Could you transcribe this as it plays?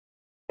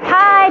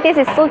this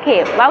is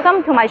Suki.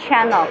 Welcome to my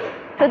channel.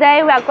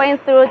 Today we are going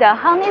through the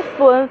honey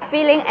spoon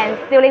filling and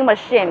sealing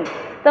machine.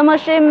 The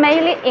machine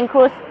mainly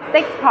includes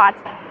 6 parts.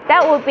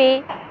 That would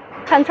be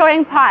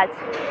controlling part,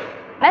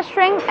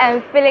 measuring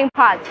and filling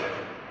part,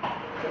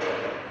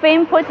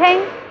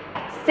 inputting,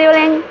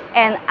 sealing,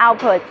 and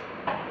output.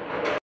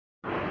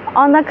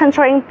 On the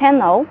controlling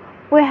panel,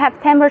 we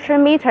have temperature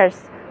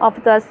meters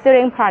of the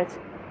sealing part.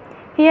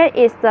 Here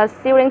is the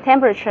sealing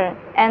temperature,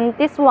 and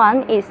this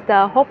one is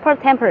the hopper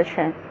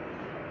temperature.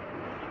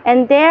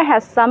 And there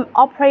has some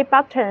operate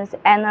buttons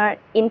and an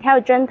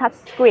intelligent touch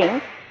screen.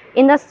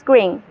 In the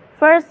screen,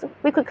 first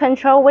we could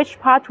control which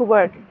part to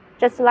work,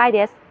 just like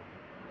this.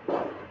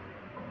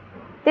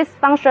 This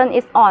function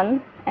is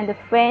on, and the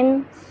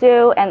fin,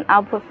 seal, and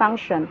output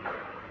function.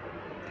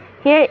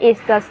 Here is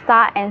the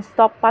start and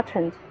stop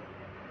buttons.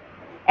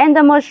 And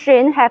the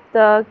machine have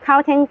the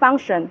counting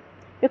function.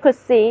 You could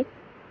see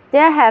they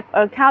have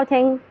a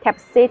counting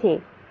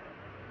capacity.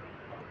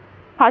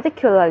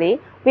 Particularly,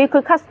 we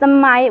could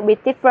customize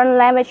with different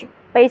language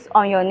based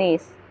on your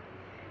needs.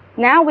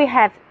 Now we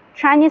have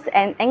Chinese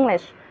and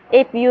English.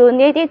 If you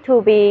need it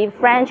to be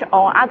French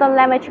or other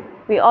language,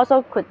 we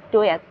also could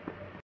do it.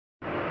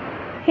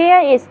 Here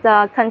is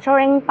the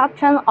controlling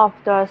button of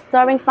the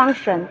stirring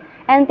function,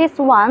 and this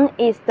one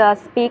is the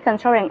speed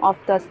controlling of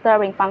the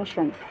stirring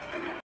function.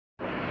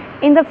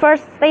 In the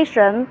first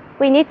station,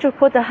 we need to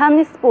put the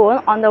honey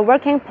spoon on the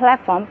working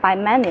platform by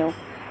manual.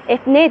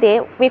 If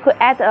needed, we could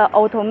add an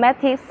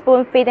automatic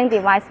spoon feeding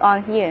device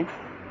on here.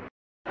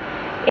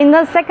 In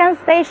the second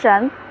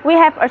station, we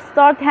have a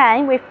store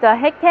tank with the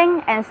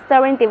heating and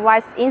stirring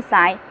device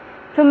inside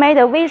to make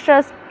the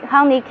vicious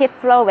honey keep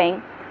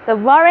flowing. The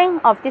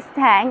volume of this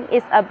tank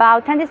is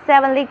about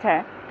 27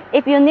 liters.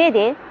 If you need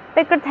it,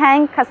 bigger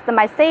tank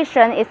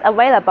customization is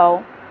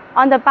available.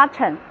 On the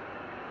button,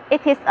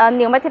 it is a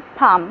pneumatic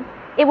pump.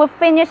 It will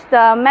finish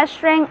the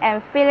measuring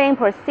and filling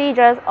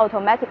procedures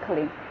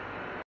automatically.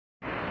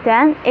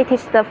 Then it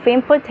is the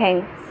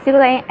inputting,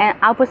 sealing, and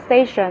output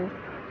station.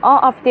 All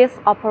of these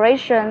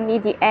operations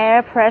need the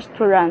air press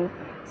to run,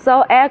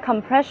 so air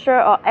compressor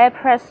or air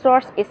press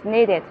source is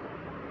needed.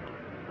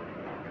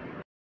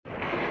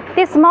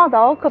 This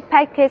model could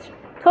package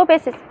 2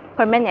 pieces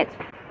per minute,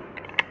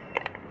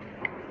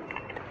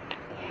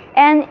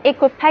 and it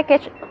could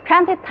package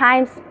 20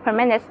 times per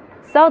minute.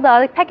 So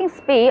the packing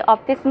speed of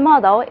this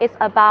model is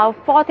about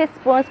 40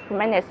 spoons per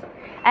minute.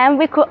 And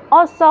we could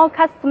also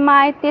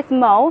customize this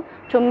mold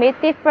to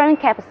meet different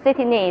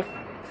capacity needs.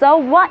 So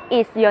what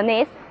is your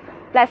needs?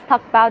 Let's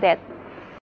talk about it.